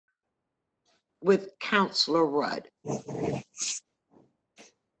with Councilor Rudd.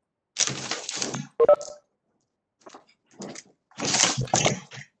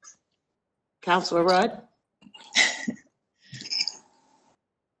 Councilor Rudd?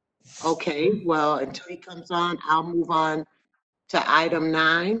 Okay, well, until he comes on, I'll move on to item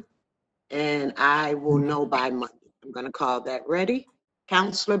 9, and I will know by Monday. I'm going to call that ready.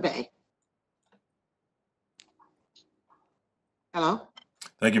 Councilor Bay. Hello?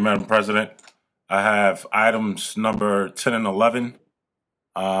 Thank you, Madam President. I have items number 10 and 11.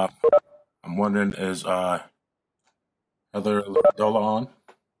 I'm wondering, is Heather Dola on?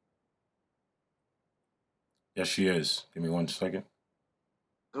 Yes, she is. Give me 1 second.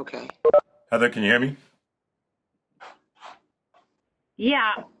 Okay. Heather, can you hear me?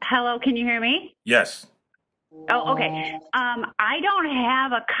 Yeah. Hello, can you hear me? Yes. Oh, okay. I don't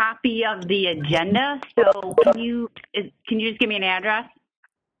have a copy of the agenda, so can you just give me an address?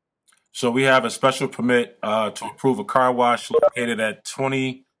 So we have a special permit to approve a car wash located at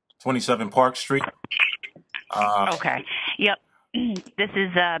 2027 Park Street. Okay. Yep. This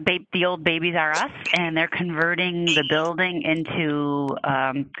is the old Babies R Us, and they're converting the building into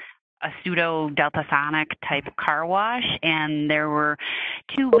a pseudo Delta Sonic type car wash, and there were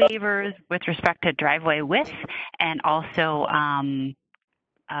 2 waivers with respect to driveway width and also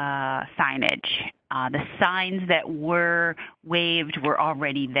signage. The signs that were waived were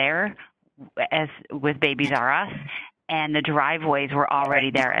already there as with Babies R Us, and the driveways were already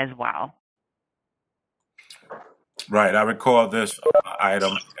there as well. Right. I recall this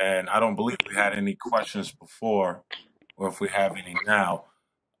item, and I don't believe we had any questions before, or if we have any now.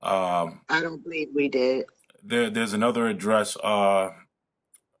 I don't believe we did. There's another address for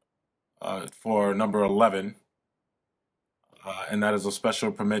number 11, and that is a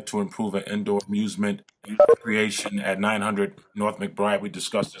special permit to improve an indoor amusement and recreation at 900 North McBride. We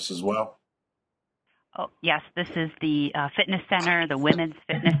discussed this as well. Oh, yes, this is the fitness center, the women's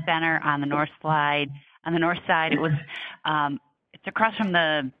fitness center on the north side. On the north side, it was it's across from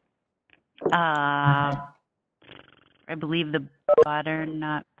the I believe the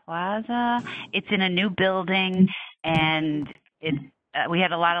Butternut Plaza. It's in a new building, and we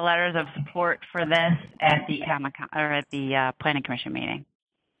had a lot of letters of support for this at the Planning Commission meeting.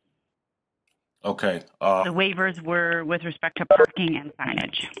 Okay. The waivers were with respect to parking and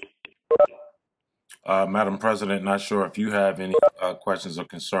signage. Madam President, not sure if you have any questions or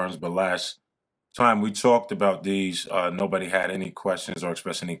concerns, but last time we talked about these, nobody had any questions or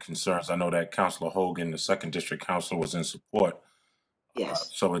expressed any concerns. I know that Councilor Hogan, the 2nd District Councilor, was in support.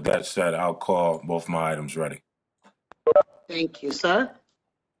 Yes. So with that said, I'll call both my items ready. Thank you, sir.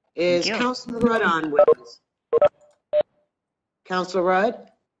 Is Councilor Rudd on with us? Councilor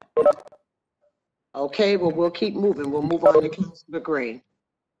Rudd? Okay, well, we'll keep moving. We'll move on to Councilor Green.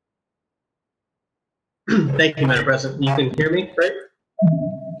 Thank you, Madam President. You can hear me, right?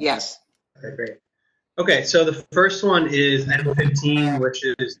 Yes. Okay, great. Okay, so the first one is item 15, which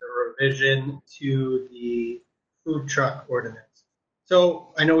is the revision to the food truck ordinance.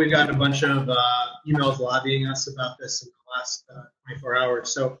 So I know we've gotten a bunch of emails lobbying us about this in the last 24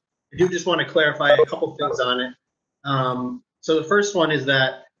 hours. So I do just want to clarify a couple things on it. So the first one is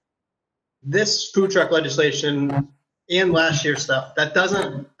that this food truck legislation and last year's stuff, that's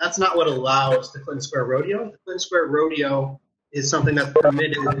not what allows the Clinton Square Rodeo. The Clinton Square Rodeo is something that's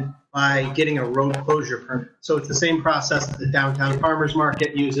permitted by getting a road closure permit. So it's the same process that the downtown farmers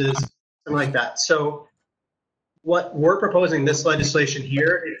market uses, something like that. So what we're proposing this legislation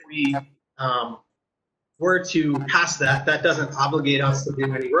here, if we were to pass that, that doesn't obligate us to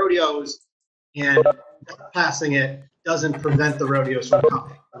do any rodeos, and passing it doesn't prevent the rodeos from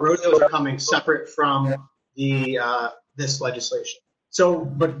coming. The rodeos are coming separate from the this legislation. So,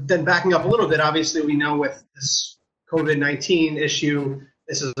 but then backing up a little bit, obviously we know with this COVID-19 issue,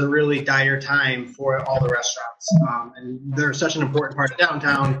 this is a really dire time for all the restaurants. And they're such an important part of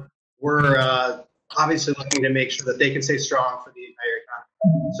downtown. We're obviously looking to make sure that they can stay strong for the entire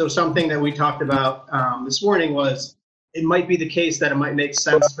time. So something that we talked about this morning was it might be the case that it might make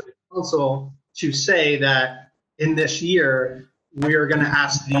sense for the council to say that in this year, we are going to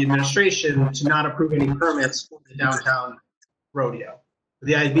ask the administration to not approve any permits for the downtown rodeo.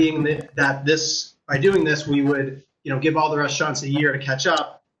 The idea being that this, by doing this, we would, give all the restaurants a year to catch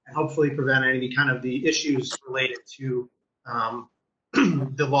up and hopefully prevent any kind of the issues related to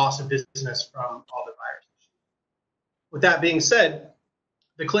the loss of business from all the virus. With that being said,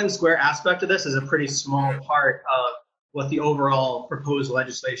 the Clinton Square aspect of this is a pretty small part of what the overall proposed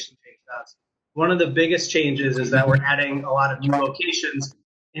legislation change does. One of the biggest changes is that we're adding a lot of new locations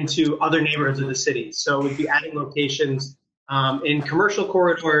into other neighborhoods of the city. So we'd be adding locations in commercial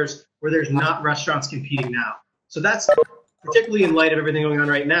corridors where there's not restaurants competing now. So that's, particularly in light of everything going on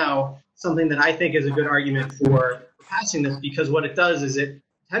right now, something that I think is a good argument for passing this, because what it does is it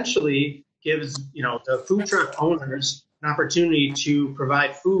potentially gives, the food truck owners an opportunity to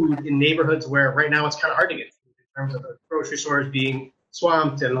provide food in neighborhoods where right now it's kind of hard to get food in terms of the grocery stores being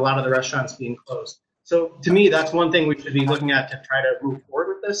swamped and a lot of the restaurants being closed. So to me, that's one thing we should be looking at to try to move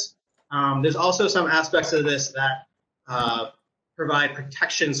forward with this. There's also some aspects of this that provide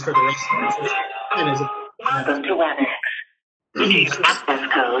protections for the restaurants. Welcome to WebEx. Please access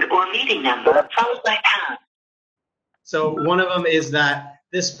code or meeting number followed by pound. So one of them is that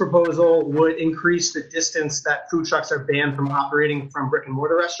this proposal would increase the distance that food trucks are banned from operating from brick and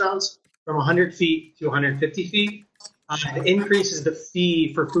mortar restaurants from 100 feet to 150 feet. It increases the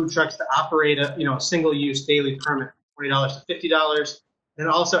fee for food trucks to operate a single-use daily permit, $20 to $50, and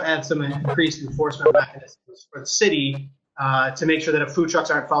also adds some increased enforcement mechanisms for the city to make sure that if food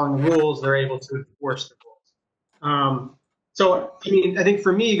trucks aren't following the rules, they're able to enforce the rules. So, I think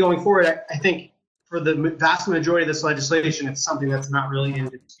for me going forward, I think for the vast majority of this legislation, it's something that's not really in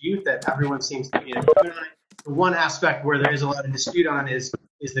dispute, that everyone seems to be in agreement on. The one aspect where there is a lot of dispute on is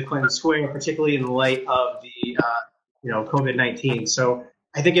the Clinton Square, particularly in light of the COVID-19. So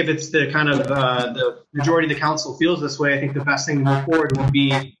I think if it's the kind of the majority of the council feels this way, I think the best thing to move forward would be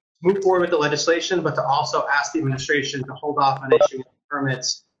to move forward with the legislation, but to also ask the administration to hold off on issuing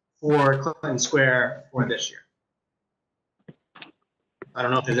permits for Clinton Square for this year. I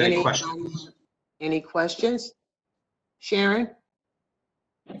don't know if there's any questions. Any questions? Sharon?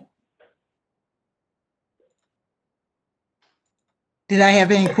 Did I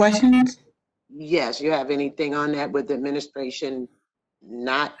have any questions? Yes, you have anything on that with the administration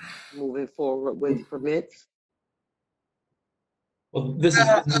not moving forward with permits? Well, this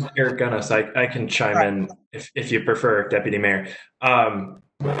is Eric Gunnis. I can chime in if you prefer, Deputy Mayor.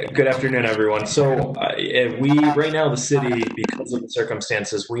 Good afternoon, everyone. So right now, the city, because of the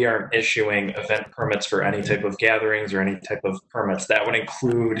circumstances, we aren't issuing event permits for any type of gatherings or any type of permits. That would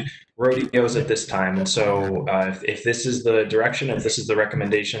include rodeos at this time. And so if this is the direction, if this is the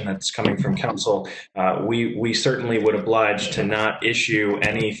recommendation that's coming from council, we certainly would oblige to not issue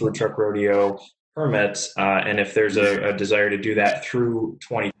any food truck rodeo permits. And if there's a desire to do that through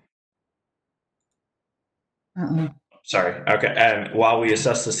 20. Sorry. Okay. And while we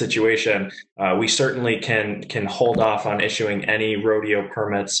assess the situation, we certainly can hold off on issuing any rodeo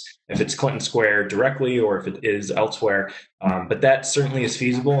permits if it's Clinton Square directly or if it is elsewhere. But that certainly is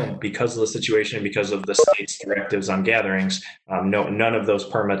feasible, and because of the situation, because of the state's directives on gatherings, none of those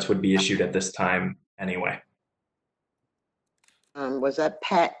permits would be issued at this time anyway. Was that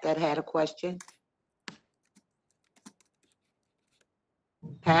Pat that had a question?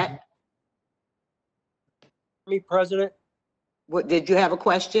 Pat? Me, President? What, did you have a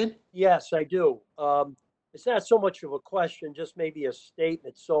question? Yes, I do. It's not so much of a question, just maybe a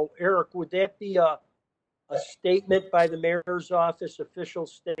statement. So, Eric, would that be a statement by the mayor's office, official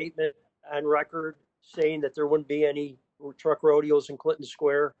statement on record, saying that there wouldn't be any truck rodeos in Clinton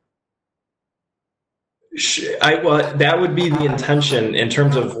Square? Well, that would be the intention in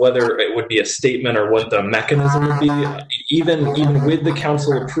terms of whether it would be a statement or what the mechanism would be. Even with the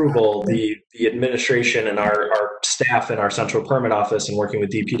council approval, the administration and our staff in our central permit office and working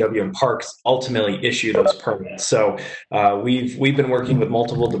with DPW and Parks ultimately issue those permits. So we've been working with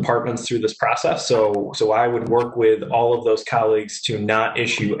multiple departments through this process. So I would work with all of those colleagues to not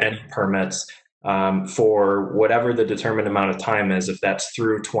issue any permits for whatever the determined amount of time is, if that's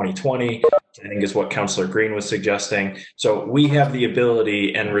through 2020, I think is what Councilor Green was suggesting. So we have the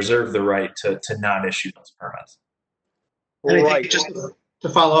ability and reserve the right to not issue those permits. And I think just to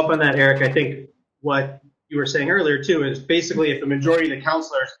follow up on that, Eric, I think what you were saying earlier too is basically if the majority of the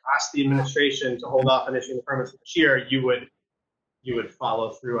councilors ask the administration to hold off on issuing the permits this year, you would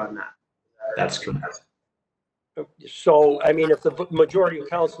follow through on that. That's correct. So, I mean, if the majority of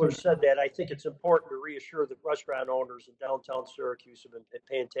councilors said that, I think it's important to reassure the restaurant owners in downtown Syracuse have been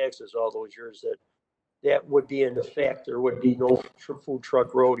paying taxes all those years that would be in effect. There would be no food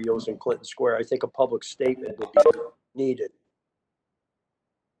truck rodeos in Clinton Square. I think a public statement would be needed.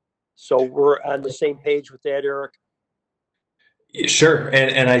 So we're on the same page with that, Eric? Sure,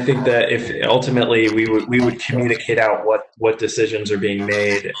 and I think that if ultimately we would communicate out what decisions are being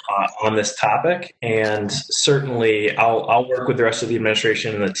made on this topic, and certainly I'll work with the rest of the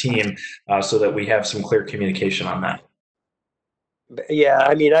administration and the team so that we have some clear communication on that. Yeah,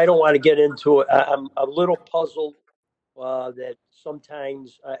 I mean, I don't want to get into it. I'm a little puzzled that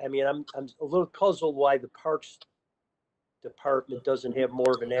sometimes. I mean, I'm a little puzzled why the Parks Department doesn't have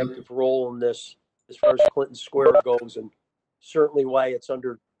more of an active role in this as far as Clinton Square goes, and certainly why it's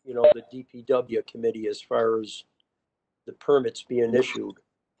under, the DPW committee as far as the permits being issued.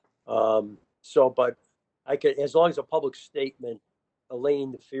 But I could, as long as a public statement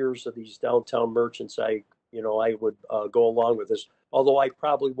allaying the fears of these downtown merchants, I would go along with this, although I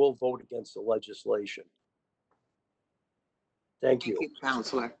probably will vote against the legislation. Thank you. Thank you,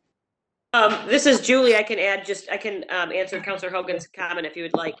 Counselor. This is Julie. I can answer Counselor Hogan's comment if you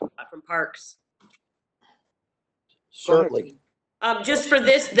would like from Parks. Certainly. Just for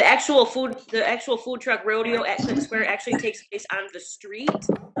this, the actual food truck rodeo at Clinton Square actually takes place on the street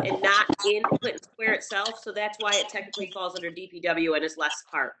and not in Clinton Square itself. So that's why it technically falls under DPW and is less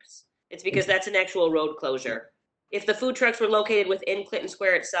Parks. It's because that's an actual road closure. If the food trucks were located within Clinton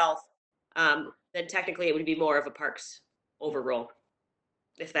Square itself, then technically it would be more of a Parks overrule,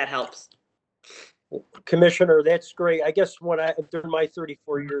 if that helps. Commissioner, that's great. I guess during my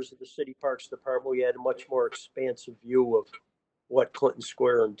 34 years of the City Parks Department, we had a much more expansive view of what Clinton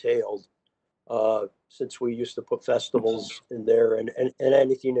Square entailed, since we used to put festivals in there and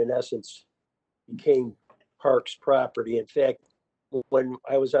anything in essence became Parks property. In fact, when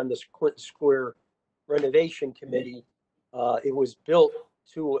I was on this Clinton Square renovation committee, it was built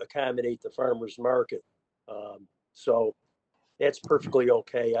to accommodate the farmers market. So that's perfectly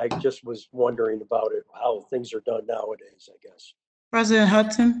okay. I just was wondering about it, how things are done nowadays, I guess. President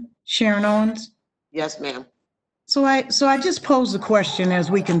Hudson, Sharon Owens. Yes, ma'am. So I just posed the question as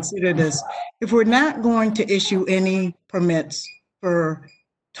we consider this. If we're not going to issue any permits for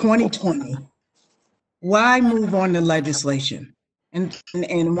 2020, why move on to legislation?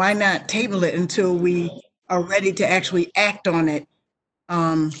 And why not table it until we are ready to actually act on it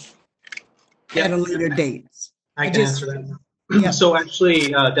at a later date? I can answer that. Yeah. So actually,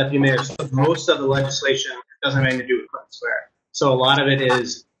 Deputy Mayor, so most of the legislation doesn't have anything to do with Clinton Square. So a lot of it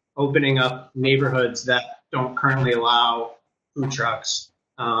is opening up neighborhoods that don't currently allow food trucks.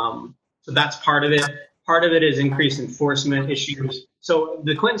 So that's part of it. Part of it is increased enforcement issues. So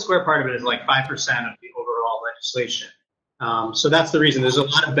the Clinton Square part of it is like 5% of the overall legislation. So that's the reason. There's a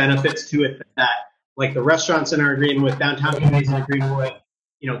lot of benefits to it that, like the restaurants in our agreement with, downtown communities in agreement with,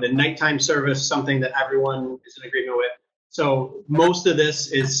 the nighttime service, something that everyone is in agreement with. So most of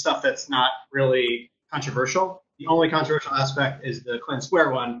this is stuff that's not really controversial. The only controversial aspect is the Clinton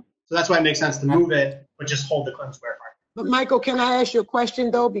Square one. So that's why it makes sense to move it, but just hold the Clinton Square part. But Michael, can I ask you a question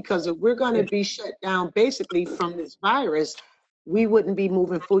though? Because if we're going to be shut down basically from this virus, we wouldn't be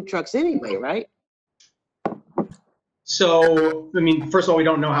moving food trucks anyway, right? So, I mean, first of all, we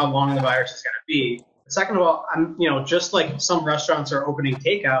don't know how long the virus is going to be. Second of all, just like some restaurants are opening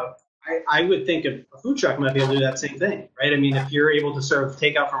takeout, I would think a food truck might be able to do that same thing, right? I mean, if you're able to serve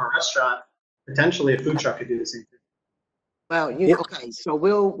takeout from a restaurant, potentially a food truck could do the same thing. Well, okay, so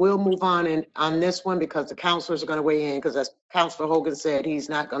we'll move on this one because the counselors are going to weigh in, because as Counselor Hogan said, he's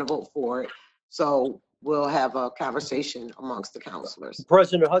not going to vote for it. So we'll have a conversation amongst the counselors.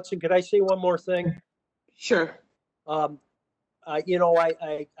 President Hudson, could I say one more thing? Sure. I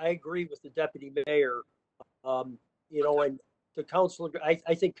agree with the deputy mayor. And the counselor,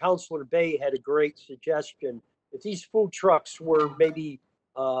 I think Counselor Bay had a great suggestion. If these food trucks were maybe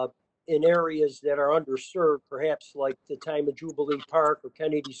in areas that are underserved, perhaps like the Time of Jubilee Park or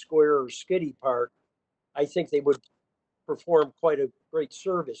Kennedy Square or Skiddy Park, I think they would perform quite a great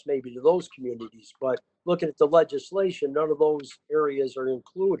service maybe to those communities. But looking at the legislation, none of those areas are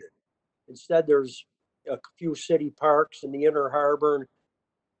included. Instead, there's a few city parks in the Inner Harbor,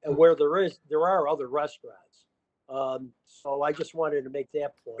 and where there are other restaurants. So I just wanted to make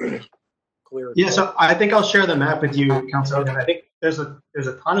that point clear. Yeah, so I think I'll share the map with you, Councilor. I think there's a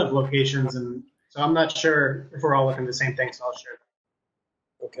ton of locations, and so I'm not sure if we're all looking at the same thing, so I'll share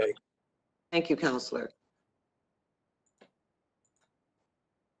them. Okay. Thank you, Counselor.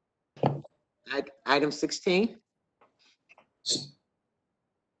 Item 16.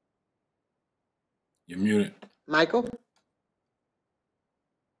 You're muted. Michael?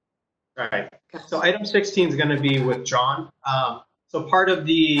 All right. So item 16 is going to be withdrawn. So part of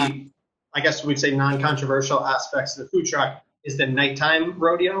the, I guess we'd say non-controversial aspects of the food truck is the nighttime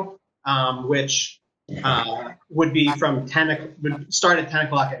rodeo, which would be from would start at 10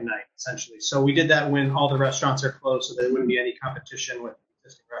 o'clock at night, essentially. So we did that when all the restaurants are closed, so there wouldn't be any competition with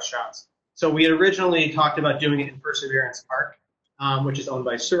existing restaurants. So we had originally talked about doing it in Perseverance Park, which is owned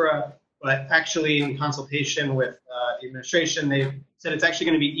by Sura, but actually in consultation with the administration, they said it's actually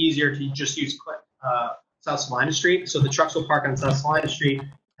going to be easier to just use South Salina Street. So the trucks will park on South Salina Street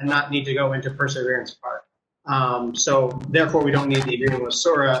and not need to go into Perseverance Park. So therefore, we don't need the agreement with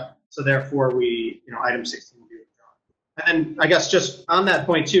Sura. So therefore, item 16 will be withdrawn. And then I guess just on that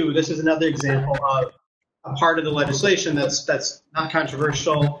point too, this is another example of a part of the legislation that's not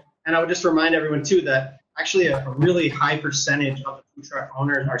controversial. And I would just remind everyone too that actually a really high percentage of the food truck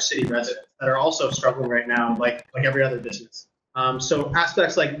owners are city residents that are also struggling right now, like every other business. So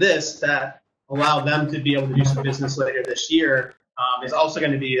aspects like this that allow them to be able to do some business later this year is also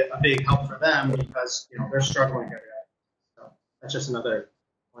going to be a big help for them because they're struggling every day. So that's just another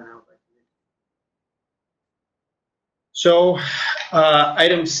point I would like to make. So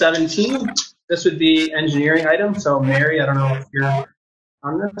item 17, this would be engineering item. So Mary, I don't know if you're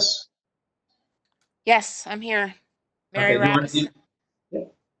on this. Yes, I'm here. Mary Okay, Robison.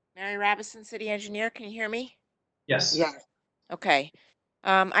 Yep. Mary Robison, city engineer. Can you hear me? Yes. Yeah. Okay.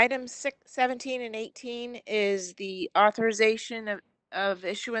 Items 17 and 18 is the authorization of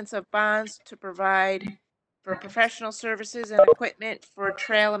issuance of bonds to provide for professional services and equipment for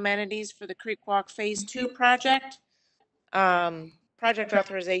trail amenities for the Creek Walk Phase 2 project. Project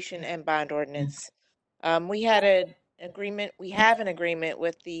authorization and bond ordinance. We have an agreement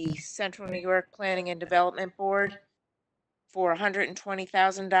with the Central New York Planning and Development Board for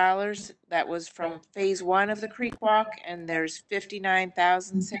 $120,000. That was from phase 1 of the Creek Walk, and there's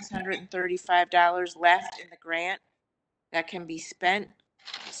 $59,635 left in the grant that can be spent.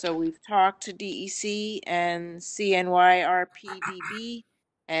 So we've talked to DEC and CNYRPDB,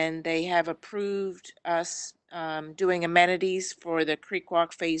 and they have approved us doing amenities for the Creek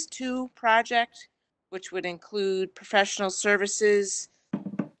Walk Phase 2 project, which would include professional services,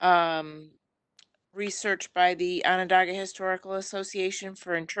 research by the Onondaga Historical Association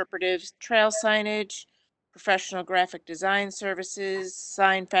for interpretive trail signage, professional graphic design services,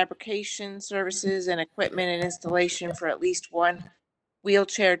 sign fabrication services, and equipment and installation for at least one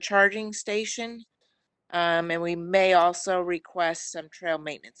wheelchair charging station. And we may also request some trail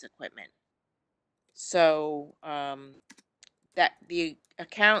maintenance equipment. So that the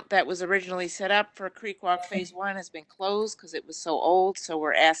account that was originally set up for Creek Walk Phase 1 has been closed because it was so old. So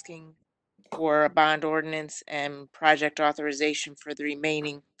we're asking for a bond ordinance and project authorization for the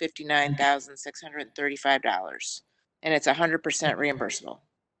remaining $59,635. And it's 100% reimbursable.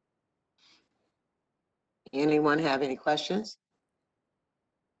 Anyone have any questions?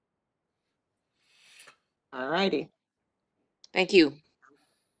 All righty. Thank you.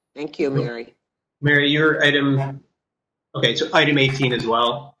 Thank you, Mary. Mary, your item, okay, so item 18 as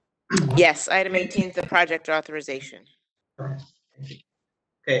well. Yes, item 18 is the project authorization. Okay, thank you.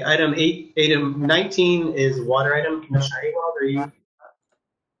 Okay, item 19 is water item. Commissioner Awald, are you?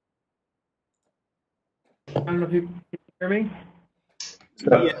 I don't know if you can hear me.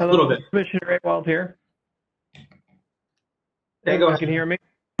 Yeah, Hello, a little bit. Commissioner Awald here. Okay, go ahead. You can hear me?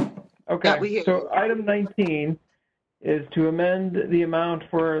 Okay, Yeah, we hear so item 19 is to amend the amount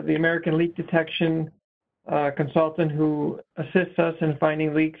for the American Leak Detection consultant who assists us in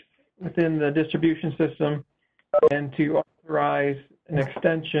finding leaks within the distribution system, and to authorize an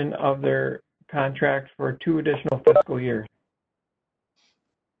extension of their contract for 2 additional fiscal years.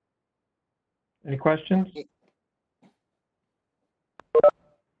 Any questions?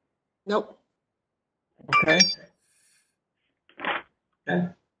 Nope. Okay.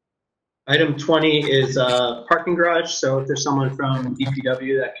 Item 20 is parking garage. So if there's someone from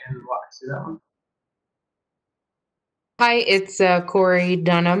DPW that can walk us through that one. Hi, it's Corey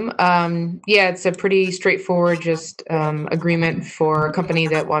Dunham. Yeah, it's a pretty straightforward just agreement for a company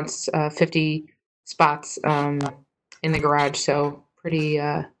that wants 50 spots in the garage. So pretty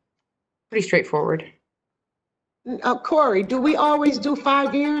straightforward. Corey, do we always do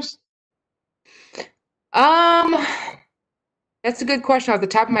 5 years? That's a good question. Off the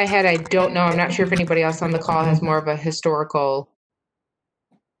top of my head, I don't know. I'm not sure if anybody else on the call has more of a historical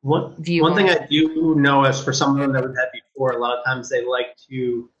view. One thing I do know is for some of them that we've had before, a lot of times they like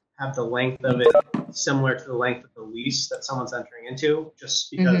to have the length of it similar to the length of the lease that someone's entering into,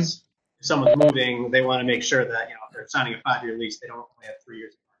 just because if someone's moving, they want to make sure that, if they're signing a 5-year lease, they don't only have 3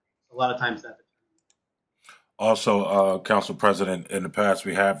 years. A lot of times that. Also, Council President, in the past,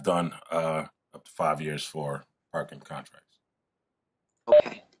 we have done up to 5 years for parking contracts.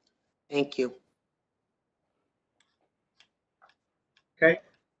 Okay, thank you. Okay.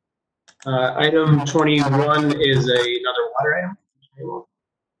 Item 21 is another water item.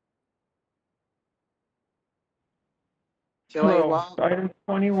 Hello, item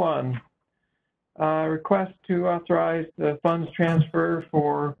 21. Request to authorize the funds transfer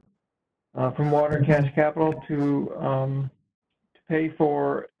for from Water and Cash Capital to pay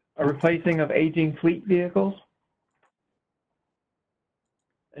for a replacing of aging fleet vehicles.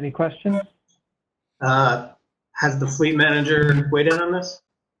 Any questions? Has the fleet manager weighed in on this?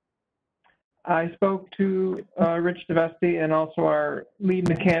 I spoke to Rich DeVesti and also our lead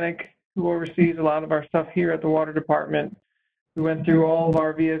mechanic who oversees a lot of our stuff here at the water department. We went through all of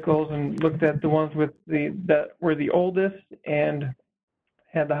our vehicles and looked at the ones with that were the oldest and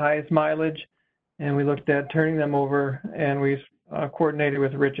had the highest mileage, and we looked at turning them over, and we coordinated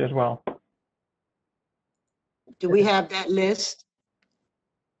with Rich as well. Do we have that list?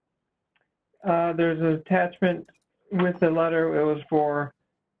 There's an attachment with the letter. It was for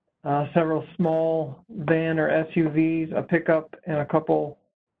several small van or SUVs, a pickup, and a couple,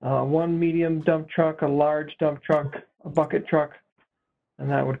 one medium dump truck, a large dump truck, a bucket truck, and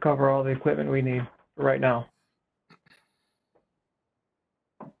that would cover all the equipment we need for right now.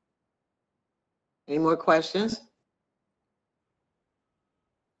 Any more questions?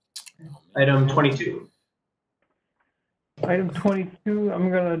 Item 22. Item 22, I'm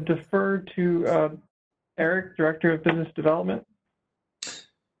going to defer to Eric, Director of Business Development.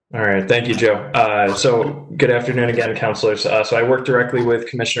 All right, thank you, Joe. So good afternoon again, councilors. So I work directly with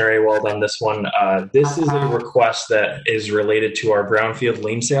Commissioner Awald on this one. This is a request that is related to our brownfield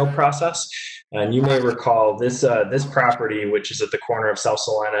lien sale process. And you may recall this property, which is at the corner of South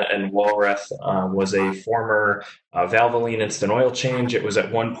Salina and Walrath, was a former Valvoline instant oil change. It was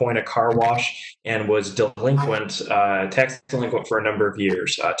at one point a car wash and was delinquent, tax delinquent for a number of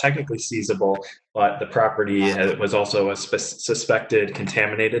years. Technically seizable, but the property was also a suspected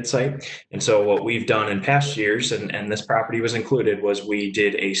contaminated site. And so what we've done in past years, and this property was included, was we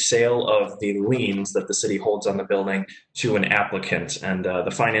did a sale of the liens that the city holds on the building to an applicant. And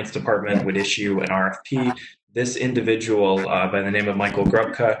the finance department would issue an RFP. This individual by the name of Michael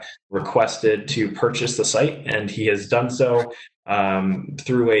Grubka requested to purchase the site, and he has done so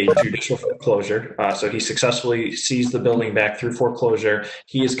through a judicial foreclosure. So he successfully seized the building back through foreclosure.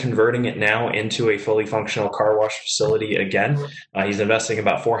 He is converting it now into a fully functional car wash facility again. He's investing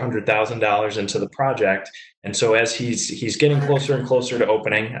about $400,000 into the project. And so as he's getting closer and closer to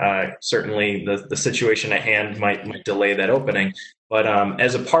opening, certainly the situation at hand might delay that opening. But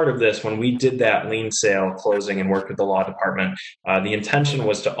as a part of this, when we did that lien sale closing and worked with the law department, the intention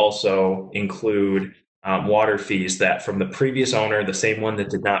was to also include water fees that from the previous owner, the same one that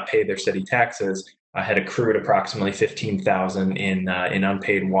did not pay their city taxes, had accrued approximately $15,000 in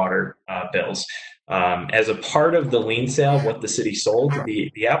unpaid water bills. As a part of the lien sale, what the city sold,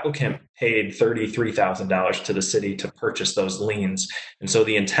 the applicant paid $33,000 to the city to purchase those liens. And so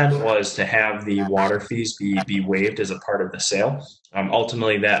the intent was to have the water fees be waived as a part of the sale.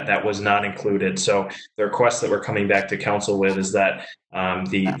 Ultimately, that was not included. So the request that we're coming back to council with is that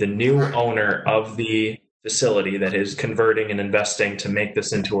the new owner of the facility that is converting and investing to make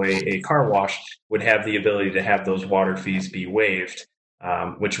this into a car wash would have the ability to have those water fees be waived.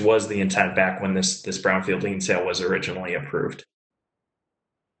 Which was the intent back when this brownfield lien sale was originally approved.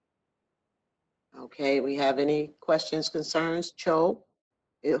 Okay, we have any questions, concerns? Cho?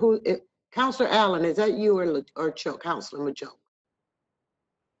 Councilor Allen, is that you or Cho? Councilor Majo?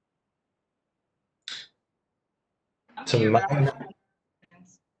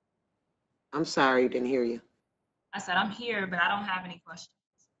 I'm sorry, didn't hear you. I said I'm here, but I don't have any questions.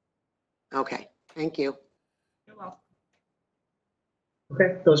 Okay, thank you. You're welcome.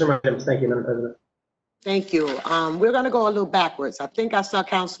 Okay, those are my items. Thank you, Madam President. Thank you. We're going to go a little backwards. I think I saw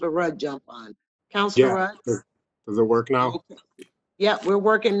Councilor Rudd jump on. Councilor Rudd? Does it work now? Okay. Yeah, we're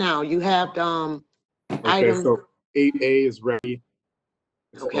working now. You have okay, item. So 8A is ready.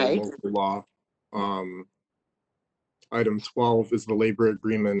 It's okay. Local law. Item 12 is the labor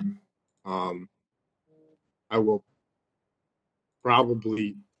agreement. I will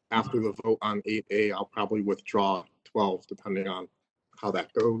probably, after the vote on 8A, I'll probably withdraw 12, depending on how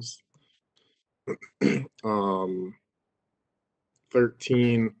that goes.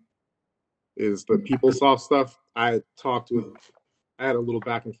 13 is the PeopleSoft stuff. I had a little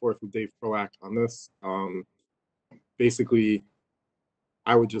back and forth with Dave Proack on this. Basically,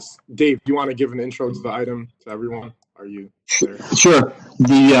 I would just, Dave, do you want to give an intro to the item to everyone? Are you there? Sure.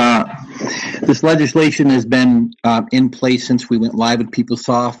 This legislation has been in place since we went live with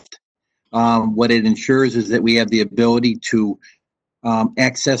PeopleSoft. What it ensures is that we have the ability to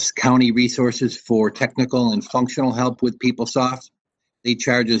access county resources for technical and functional help with PeopleSoft. They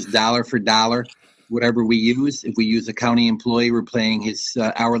charge us dollar for dollar, whatever we use. If we use a county employee, we're paying his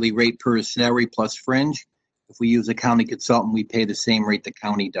hourly rate per his salary plus fringe. If we use a county consultant, we pay the same rate the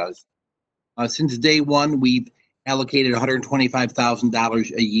county does. Since day one, we've allocated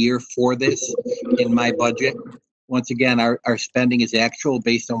 $125,000 a year for this in my budget. Once again, our spending is actual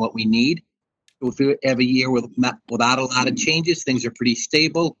based on what we need. So if we have a year without a lot of changes, things are pretty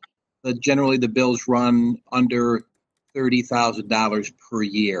stable. But generally, the bills run under $30,000 per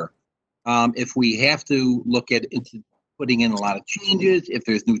year. If we have to look at putting in a lot of changes, if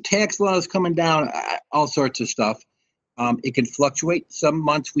there's new tax laws coming down, all sorts of stuff. It can fluctuate. Some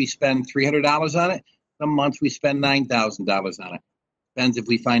months we spend $300 on it. Some months we spend $9,000 on it. Depends if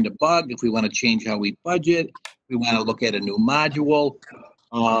we find a bug, if we want to change how we budget, if we want to look at a new module.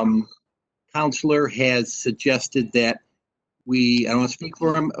 Counselor has suggested that I don't want to speak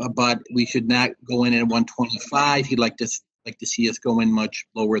for him, but we should not go in at 125. He'd like to see us go in much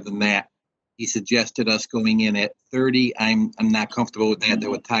lower than that. He suggested us going in at 30. I'm not comfortable with that. That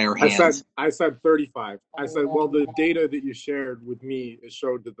would tie our hands. I said 35. I said, well, the data that you shared with me, it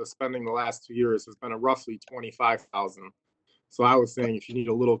showed that the spending the last 2 years has been a roughly 25,000. So I was saying if you need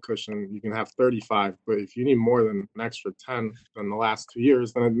a little cushion, you can have 35. But if you need more than an extra 10 than the last 2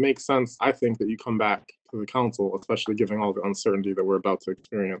 years, then it makes sense, I think, that you come back to the council, especially given all the uncertainty that we're about to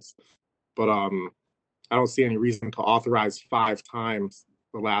experience. But I don't see any reason to authorize 5 times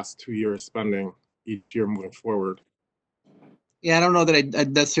the last 2 years spending each year moving forward. Yeah, I don't know that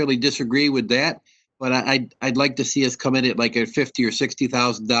I'd necessarily disagree with that, but I'd like to see us come in at like at $50,000 or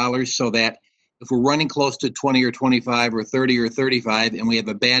 $60,000 so that if we're running close to 20 or 25 or 30 or 35 and we have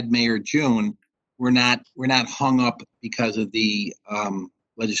a bad May or June, we're not hung up because of the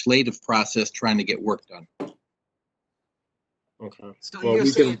legislative process trying to get work done. Okay. So well, you're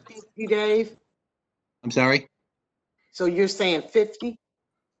saying 50, Dave? I'm sorry? So you're saying 50?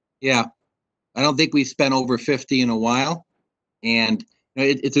 Yeah. I don't think we've spent over 50 in a while. And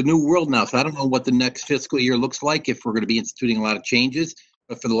it's a new world now, so I don't know what the next fiscal year looks like if we're going to be instituting a lot of changes.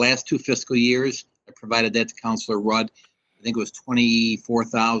 But for the last 2 fiscal years, I provided that to Councilor Rudd. I think it was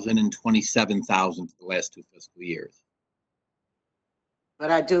 24,000 and 27,000 for the last 2 fiscal years.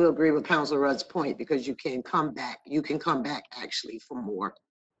 But I do agree with Councilor Rudd's point because you can come back. You can come back actually for more.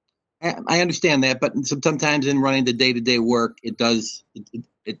 I understand that, but sometimes in running the day-to-day work, it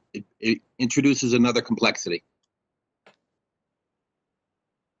introduces another complexity.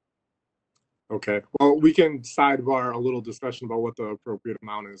 Okay. Well, we can sidebar a little discussion about what the appropriate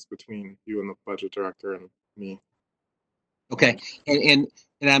amount is between you and the budget director and me. Okay. And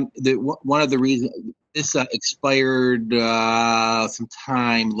one of the reasons this expired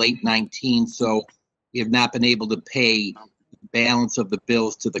sometime late 19, so we have not been able to pay the balance of the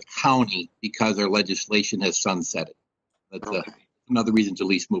bills to the county because our legislation has sunsetted. That's another reason to at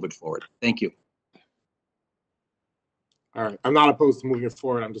least move it forward. Thank you. All right. I'm not opposed to moving it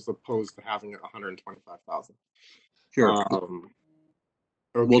forward. I'm just opposed to having it 125,000. Sure. Okay.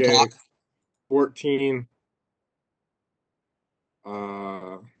 We'll talk. 14.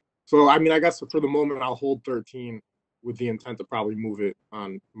 So, I mean, I guess for the moment, I'll hold 13 with the intent to probably move it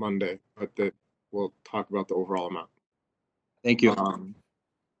on Monday, but that we'll talk about the overall amount. Thank you.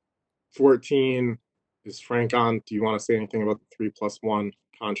 14 is Frank on. Do you want to say anything about the 3+1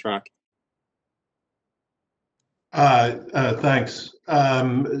 contract? Thanks.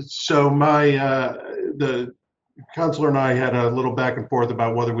 So the counselor and I had a little back and forth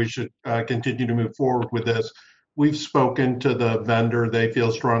about whether we should continue to move forward with this. We've spoken to the vendor. They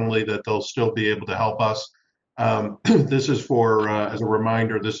feel strongly that they'll still be able to help us. This is for, as a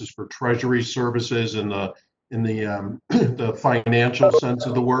reminder, this is for treasury services in the the financial sense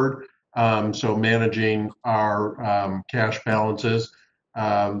of the word. So managing our cash balances.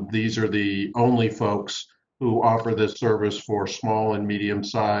 These are the only folks who offer this service for small and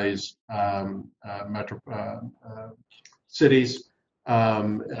medium-sized cities,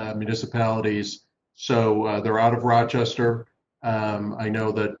 municipalities. So they're out of Rochester. I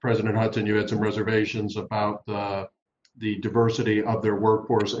know that President Hudson, you had some reservations about the diversity of their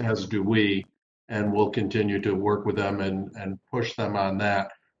workforce, as do we, and we'll continue to work with them and push them on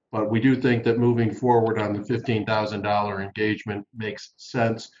that. But we do think that moving forward on the $15,000 engagement makes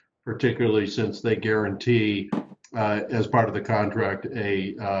sense, particularly since they guarantee, as part of the contract,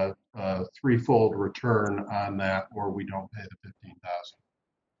 a threefold return on that, or we don't pay the $15,000.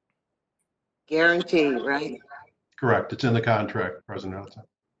 Guaranteed, right? Correct. It's in the contract, President Hudson.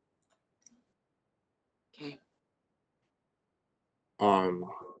 Okay.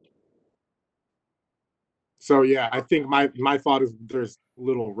 So yeah, I think my thought is there's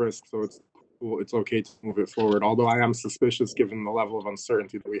little risk, so it's okay to move it forward. Although I am suspicious, given the level of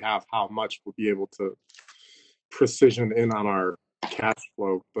uncertainty that we have, how much we'll be able to precision in on our cash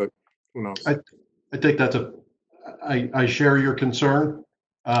flow. But who knows? I think that's I share your concern,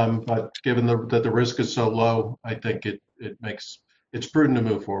 but given that the risk is so low, I think it's prudent to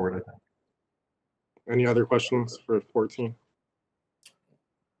move forward. I think. Any other questions for 14?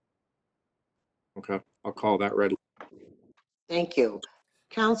 Okay, I'll call that ready. Thank you.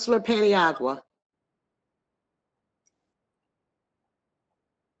 Councilor Paniagua.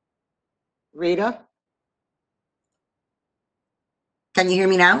 Rita? Can you hear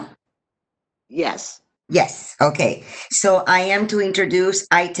me now? Yes. Yes. Okay. So I am to introduce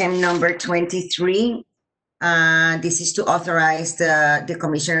item number 23. This is to authorize the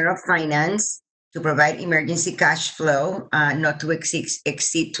Commissioner of Finance to provide emergency cash flow not to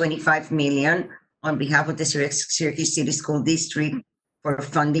exceed 25 million on behalf of the Syracuse City School District for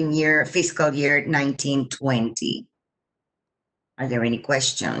funding year fiscal year 1920. Are there any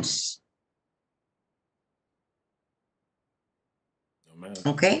questions?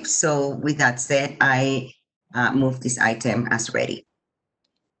 Okay, so with that said, I move this item as ready.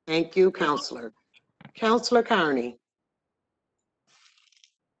 Thank you, Counselor. Counselor Carney.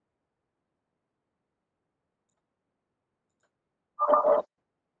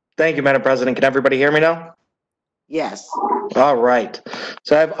 Thank you, Madam President. Can everybody hear me now? Yes. All right.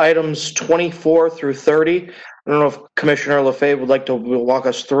 So I have items 24 through 30. I don't know if Commissioner LaFave would like to walk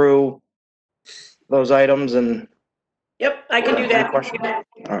us through those items and. Yep, I can do that.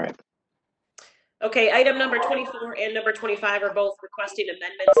 All right. Okay, item number 24 and number 25 are both requesting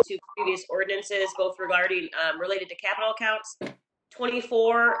amendments to previous ordinances, both regarding related to capital accounts.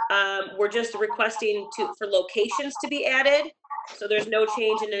 24, we're just requesting for locations to be added. So there's no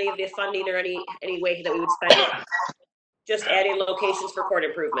change in any of the funding or any way that we would spend it. Just adding locations for court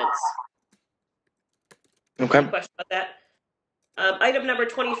improvements. Okay. Any question about that? Item number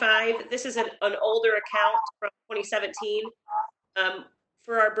 25, this is an older account from 2017.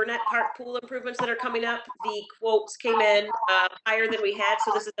 For our Burnett Park pool improvements that are coming up, the quotes came in higher than we had,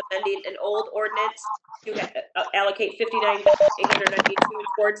 so this is amending an old ordinance to allocate $59,892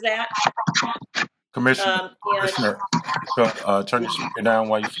 towards that. Commissioner, so, turn your speaker down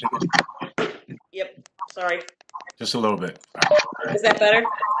while you're speaking. Yep, sorry. Just a little bit. Is that better?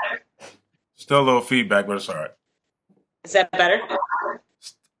 Still a little feedback, but it's all right. Is that better?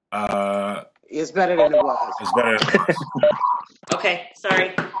 It's better than it was. It's better than it was. Okay,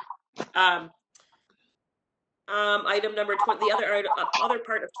 sorry. Item number 20, the other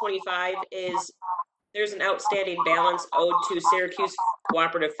part of 25 is there's an outstanding balance owed to Syracuse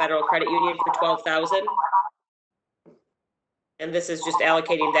Cooperative Federal Credit Union for $12,000. And this is just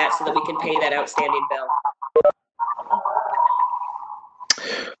allocating that so that we can pay that outstanding bill.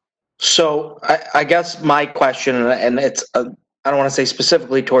 So I guess my question, and it's, I don't want to say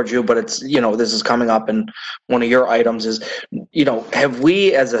specifically towards you, but it's, this is coming up in one of your items is, have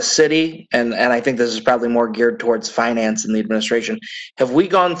we as a city, and I think this is probably more geared towards finance and the administration, have we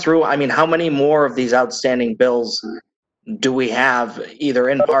gone through, how many more of these outstanding bills do we have either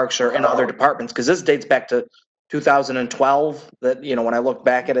in parks or in other departments? Because this dates back to 2012 that, when I look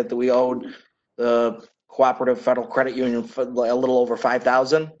back at it, that we owed the Cooperative Federal Credit Union for a little over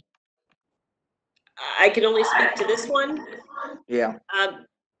 $5,000. I can only speak to this one. Yeah.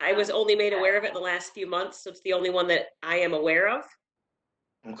 I was only made aware of it in the last few months, so it's the only one that I am aware of.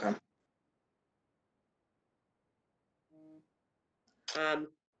 Okay.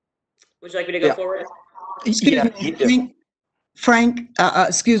 Would you like me to go forward? Excuse me, Frank,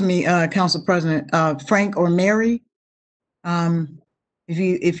 excuse me, Council President, Frank or Mary,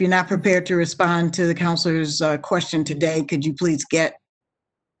 if you're not prepared to respond to the councilor's question today, could you please get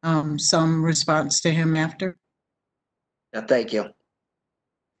some response to him after? Yeah, thank you.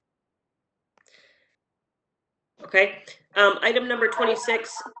 Okay. Item number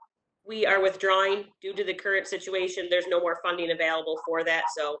 26, we are withdrawing due to the current situation. There's no more funding available for that,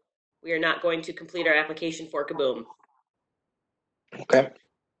 so we are not going to complete our application for Kaboom. Okay.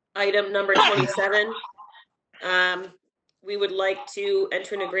 Item number 27, we would like to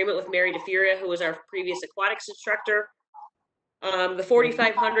enter an agreement with Mary DeFuria, who was our previous aquatics instructor. The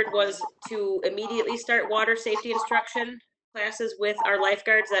 4,500 was to immediately start water safety instruction classes with our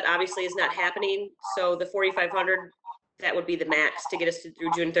lifeguards. That obviously is not happening. So the 4,500, that would be the max to get us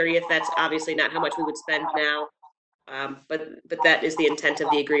through June 30th. That's obviously not how much we would spend now. But that is the intent of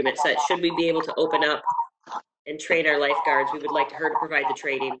the agreement. So that should we be able to open up and train our lifeguards, we would like her to provide the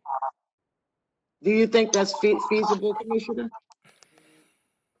training. Do you think that's feasible, Commissioner?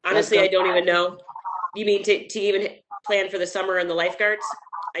 Honestly, I don't even know. You mean to even plan for the summer and the lifeguards?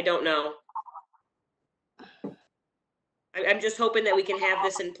 I don't know. I'm just hoping that we can have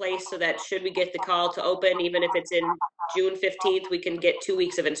this in place so that should we get the call to open, even if it's in June 15th, we can get 2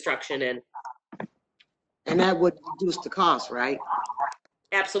 weeks of instruction in. And that would reduce the cost, right?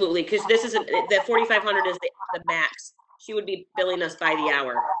 Absolutely, because this isn't, the 4,500 is the max. She would be billing us by the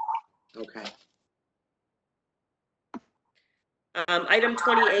hour. Okay. Item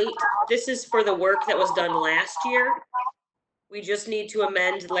 28, this is for the work that was done last year. We just need to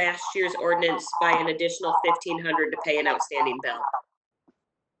amend last year's ordinance by an additional $1,500 to pay an outstanding bill.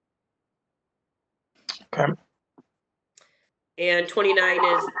 Okay. And 29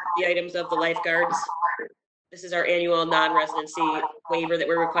 is the items of the lifeguards. This is our annual non-residency waiver that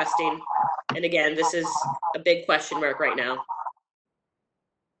we're requesting. And again, this is a big question mark right now.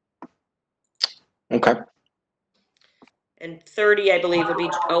 Okay. And 30, I believe, will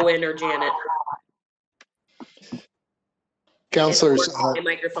be Owen or Janet. Councilors, a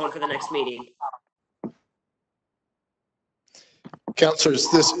microphone for the next meeting. Councilors,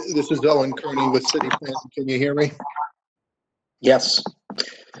 this is Owen Kearney with City Planning. Can you hear me? Yes.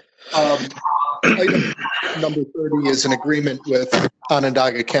 Item number 30 is an agreement with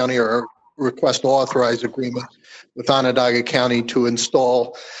Onondaga County, or a request to authorize agreement with Onondaga County to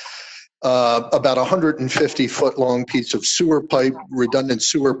install about 150-foot long piece of sewer pipe, redundant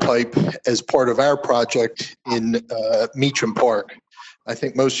sewer pipe, as part of our project in Meacham Park. I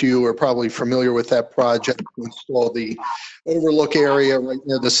think most of you are probably familiar with that project to install the overlook area right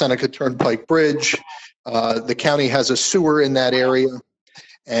near the Seneca Turnpike Bridge. The county has a sewer in that area,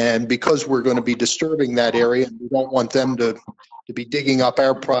 and because we're going to be disturbing that area, we don't want them to be digging up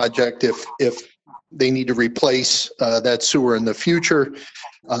our project if they need to replace that sewer in the future.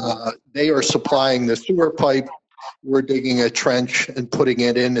 They are supplying the sewer pipe. We're digging a trench and putting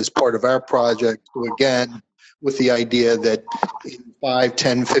it in as part of our project. So again, with the idea that in 5,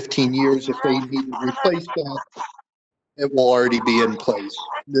 10, 15 years, if they need to replace that, it will already be in place.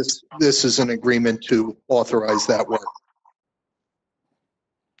 This is an agreement to authorize that work.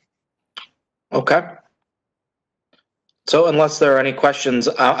 Okay. So unless there are any questions,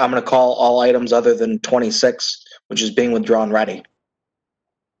 I'm going to call all items other than 26, which is being withdrawn, ready.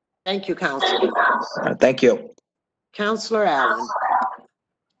 Thank you, Councilor. Thank you. Councilor Allen.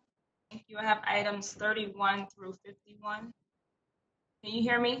 Thank you. I have items 31 through 51. Can you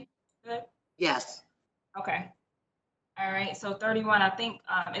hear me? Good? Yes. Okay. All right. So 31, I think,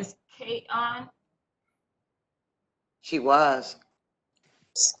 is Kate on? She was.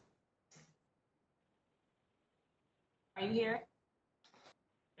 Are you here?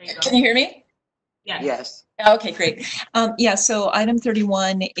 There you go. Can you hear me? Yes. Yes. Okay, great. Yeah, so item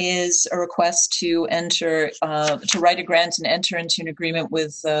 31 is a request to write a grant and enter into an agreement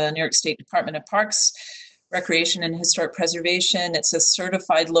with New York State Department of Parks, Recreation and Historic Preservation. It's a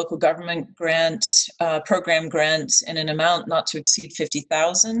certified local government grant, program grant in an amount not to exceed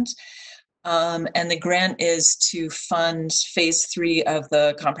 $50,000. And the grant is to fund phase 3 of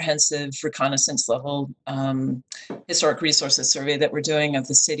the comprehensive reconnaissance level historic resources survey that we're doing of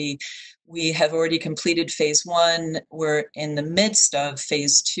the city. We have already completed phase 1. We're in the midst of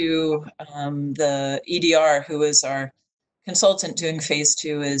phase 2. The EDR, who is our consultant doing phase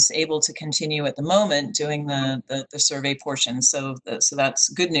 2, is able to continue at the moment doing the survey portion. So that's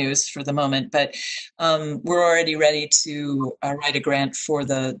good news for the moment. But we're already ready to write a grant for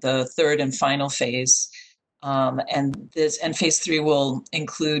the third and final phase. And phase 3 will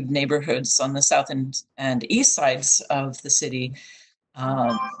include neighborhoods on the south and east sides of the city.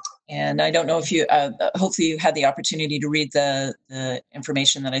 And I don't know if you, hopefully you had the opportunity to read the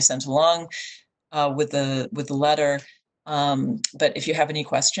information that I sent along with the letter. But if you have any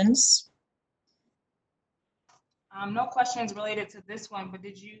questions. No questions related to this one, but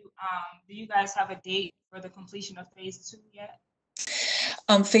do you guys have a date for the completion of phase 2 yet?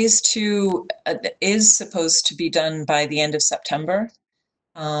 Phase 2 is supposed to be done by the end of September.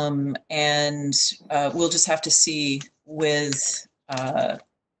 And we'll just have to see with,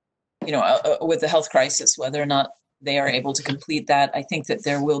 with the health crisis, whether or not they are able to complete that. I think that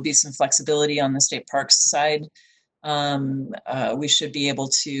there will be some flexibility on the state parks side. We should be able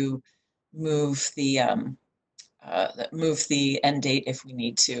to move the end date if we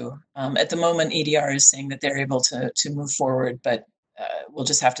need to. At the moment, EDR is saying that they're able to move forward, but we'll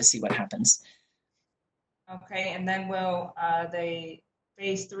just have to see what happens. Okay, and then will the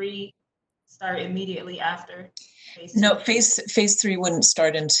phase 3 start immediately after phase 2? No, phase 3 wouldn't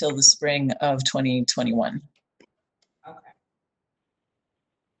start until the spring of 2021. Okay.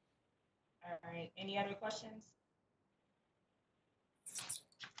 All right. Any other questions?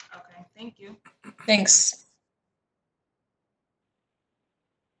 Okay, thank you. Thanks.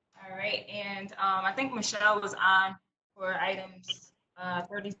 All right, and I think Michelle was on for items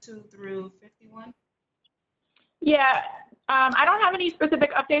 32 through 51. Yeah, I don't have any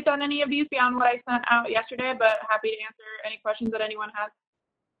specific updates on any of these beyond what I sent out yesterday, but happy to answer any questions that anyone has.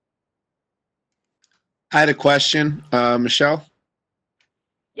 I had a question, Michelle.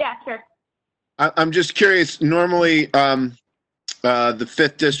 Yeah, sure. I'm just curious. Normally, the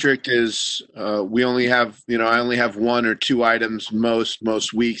 5th district is we only have, I only have 1 or 2 items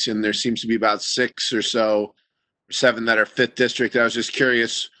most weeks, and there seems to be about 6 or so, or 7 that are 5th district. I was just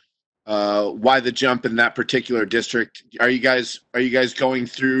curious why the jump in that particular district? Are you guys going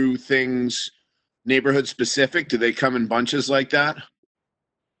through things neighborhood specific? Do they come in bunches like that?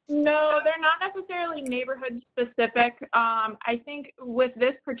 No, they're not necessarily neighborhood specific. I think with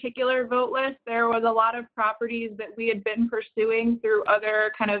this particular vote list, there was a lot of properties that we had been pursuing through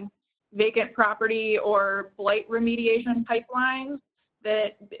other kind of vacant property or blight remediation pipelines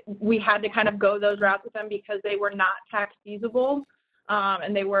that we had to kind of go those routes with them because they were not tax feasible.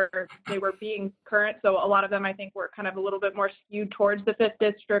 And they were being current. So a lot of them, I think, were kind of a little bit more skewed towards the 5th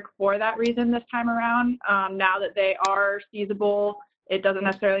district for that reason this time around. Now that they are feasible, it doesn't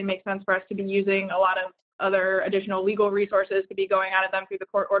necessarily make sense for us to be using a lot of other additional legal resources to be going out of them through the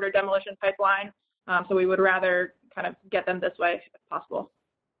court order demolition pipeline. So we would rather kind of get them this way if possible.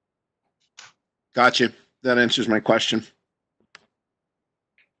 Gotcha. That answers my question.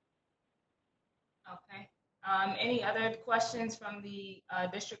 Okay. Any other questions from the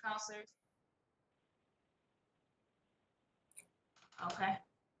district counselors? Okay.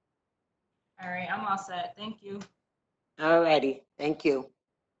 All right, I'm all set. Thank you. All righty, thank you.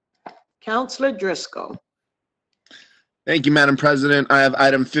 Councilor Driscoll. Thank you, Madam President. I have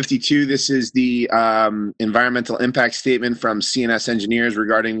item 52. This is the environmental impact statement from CNS engineers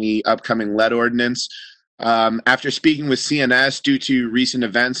regarding the upcoming lead ordinance. After speaking with CNS, due to recent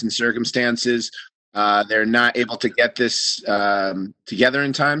events and circumstances, they're not able to get this together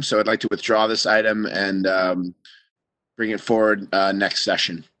in time. So I'd like to withdraw this item and bring it forward next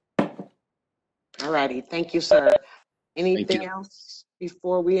session. All righty, thank you, sir. Anything else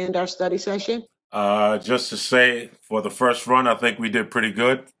before we end our study session? Just to say, for the first run, I think we did pretty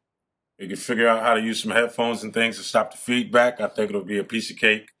good. We could figure out how to use some headphones and things to stop the feedback. I think it'll be a piece of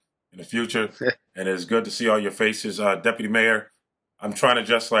cake in the future. And it's good to see all your faces. Deputy Mayor, I'm trying to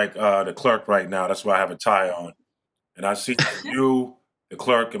dress like the clerk right now. That's why I have a tie on. And I see you, the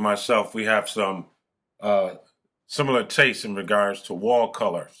clerk, and myself, we have some similar tastes in regards to wall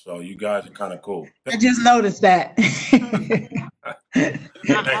color. So you guys are kind of cool. I just noticed that.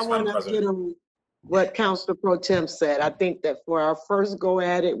 I want to get on what Councilor Pro Tem said. I think that for our first go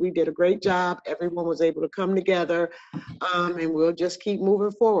at it, we did a great job. Everyone was able to come together, and we'll just keep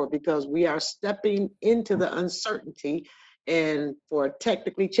moving forward because we are stepping into the uncertainty. And for a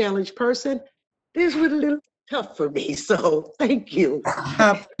technically challenged person, this was a little tough for me. So thank you.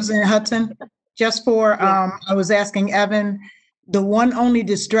 President Hudson, just for, I was asking Evan, the one only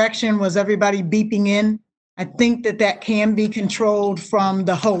distraction was everybody beeping in. I think that can be controlled from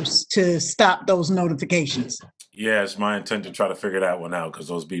the host to stop those notifications. Yeah, it's my intent to try to figure that one out because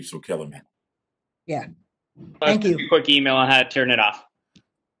those beeps were killing me. Yeah. Thank you. Quick email on how to turn it off.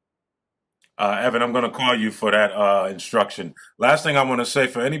 Evan, I'm going to call you for that instruction. Last thing I want to say,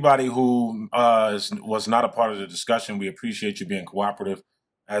 for anybody who was not a part of the discussion, we appreciate you being cooperative.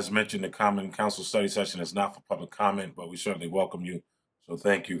 As mentioned, the Common Council study session is not for public comment, but we certainly welcome you. So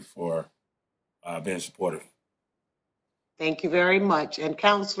thank you for being supportive. Thank you very much. And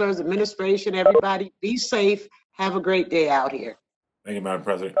councilors, administration, everybody, be safe. Have a great day out here. Thank you, Madam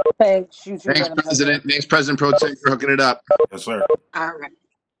President. Thanks, Thanks, President. Thanks, President Pro Tem, for hooking it up. Yes, sir. All right.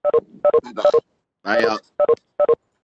 Bye, y'all.